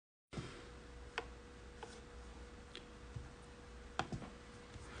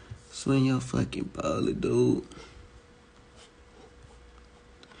Swing your fucking baller, dude.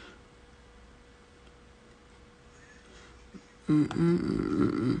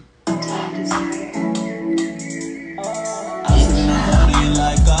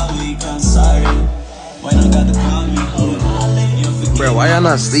 Bro, why y'all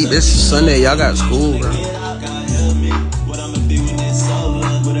not sleep? It's Sunday, y'all got school, bro.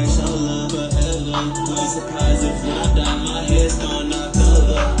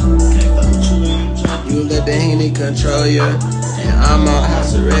 You let the Henny control you, and I'm on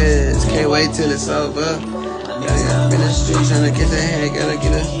house arrest. Can't wait till it's over. Gotta in the street trying to get the head, gotta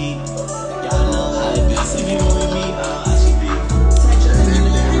get it.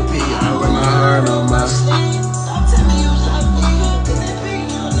 Repeat, I wear my heart on my.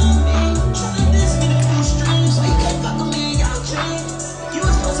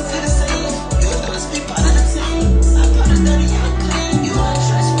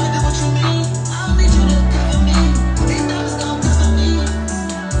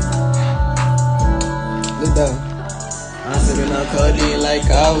 I'm sipping on codeine like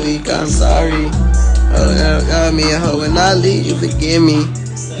all week, I'm sorry. Oh, got me a hoe and I leave, you forgive me.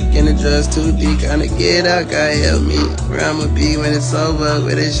 Getting the drugs too deep, gonna get out, God help me. Where I'ma be when it's over,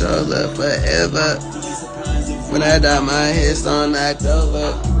 where they show love forever. When I die, my head's on knocked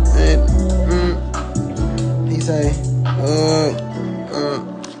over. And, he say,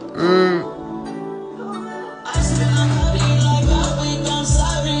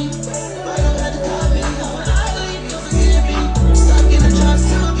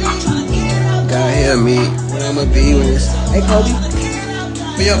 me when I'ma be when it's. Hey Kobe,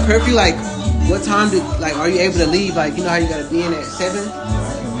 for your curfew, like what time are you able to leave? Like, you know how you gotta be in at 7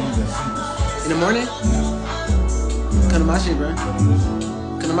 in the morning? Come to my shit, bro.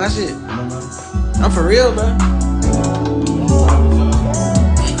 Come to my shit. I'm for real, bro.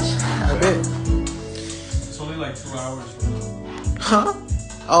 I bet. It's only like 2 hours from now. Huh?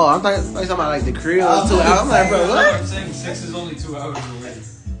 Oh, I'm talking about like the crib. 2 hours. I'm like, bro, what? I'm saying 6 is only 2 hours away.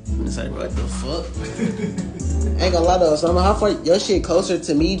 It's like, what the fuck? Ain't gonna lie though, so how far your shit closer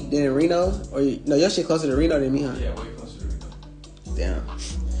to me than Reno? Or no, your shit closer to Reno than me, huh? Yeah, way closer to Reno. Damn.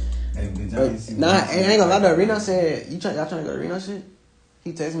 Hey, nah, I ain't gonna lie though. Reno said y'all trying to go to Reno shit?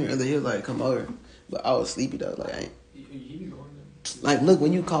 He texted me earlier, he was like, come over. But I was sleepy though, like I ain't. He be going there. Like, look,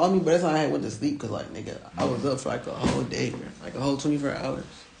 when you called me, but that's why I went to sleep, cause like, nigga, I was up for like a whole day, bro. Like a whole 24 hours.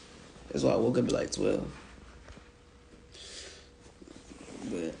 That's why I woke up at like 12.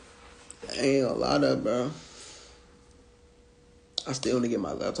 But I ain't gonna lie though, bro. I still want to get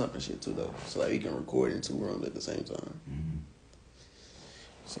my laptop and shit too though, so like we can record in 2 rooms at the same time. Mm-hmm.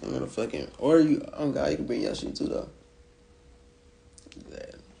 So I'm gonna fucking, or you, oh God, you can bring your shit too though.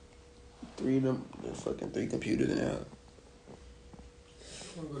 That 3 of them, there's fucking 3 computers in there.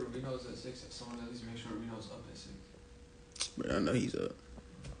 I'm gonna go to Reno's at 6. Someone at least make sure Reno's up at 6. But I know he's up.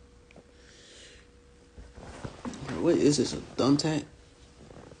 Bro, what is this? A thumbtack?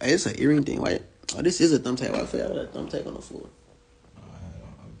 Hey, it's an earring thing. Why? Oh, this is a thumbtack. Why I feel like I got a thumbtack on the floor? I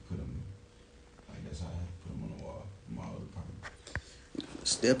put them. I guess I put them on the wall. My other apartment.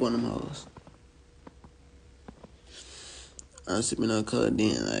 Step on them hoes. I'm sipping on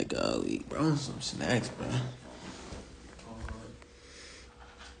codeine like all week, bro. I want some snacks, bro.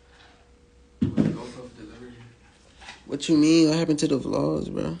 What you mean? What happened to the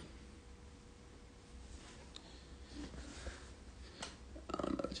vlogs, bro? I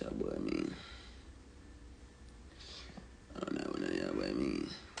don't know what y'all boy mean. I don't know what y'all boy mean.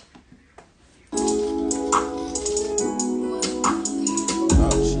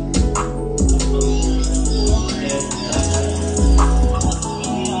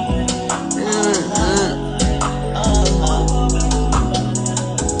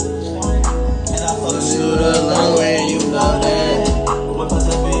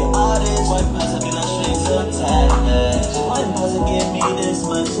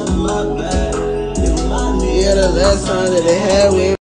 Yeah, the last time that they had with